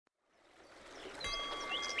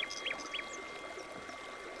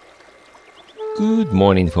Good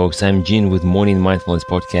morning, folks. I'm Gene with Morning Mindfulness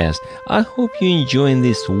Podcast. I hope you're enjoying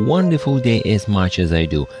this wonderful day as much as I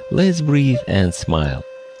do. Let's breathe and smile.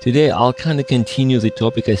 Today, I'll kind of continue the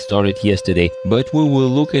topic I started yesterday, but we will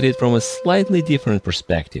look at it from a slightly different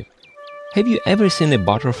perspective. Have you ever seen a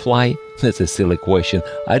butterfly? That's a silly question.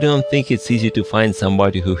 I don't think it's easy to find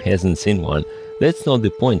somebody who hasn't seen one. That's not the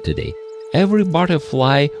point today. Every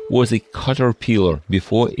butterfly was a caterpillar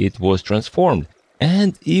before it was transformed.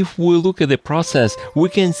 And if we look at the process, we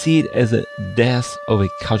can see it as a death of a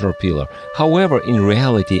caterpillar. However, in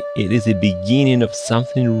reality, it is the beginning of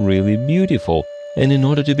something really beautiful. And in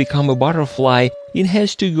order to become a butterfly, it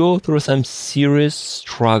has to go through some serious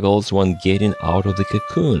struggles when getting out of the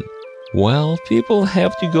cocoon. Well, people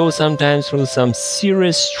have to go sometimes through some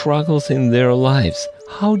serious struggles in their lives.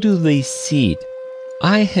 How do they see it?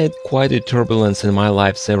 I had quite a turbulence in my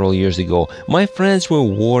life several years ago. My friends were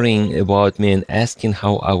worrying about me and asking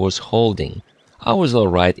how I was holding. I was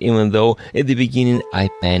alright, even though at the beginning I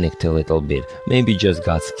panicked a little bit, maybe just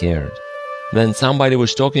got scared. Then somebody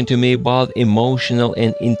was talking to me about emotional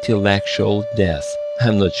and intellectual death.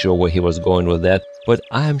 I'm not sure where he was going with that, but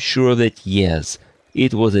I'm sure that yes,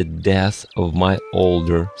 it was a death of my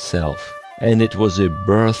older self. And it was a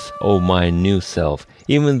birth of my new self,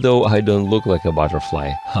 even though I don't look like a butterfly.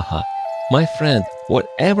 Haha. My friend,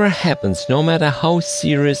 whatever happens, no matter how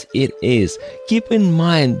serious it is, keep in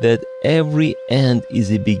mind that every end is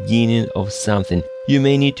the beginning of something. You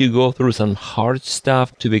may need to go through some hard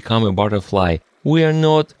stuff to become a butterfly. We are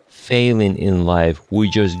not failing in life, we're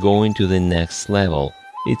just going to the next level.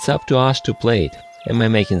 It's up to us to play it. Am I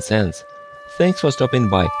making sense? Thanks for stopping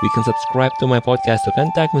by. You can subscribe to my podcast or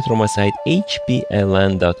contact me through my site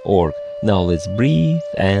hpln.org. Now let's breathe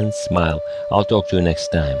and smile. I'll talk to you next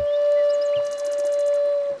time.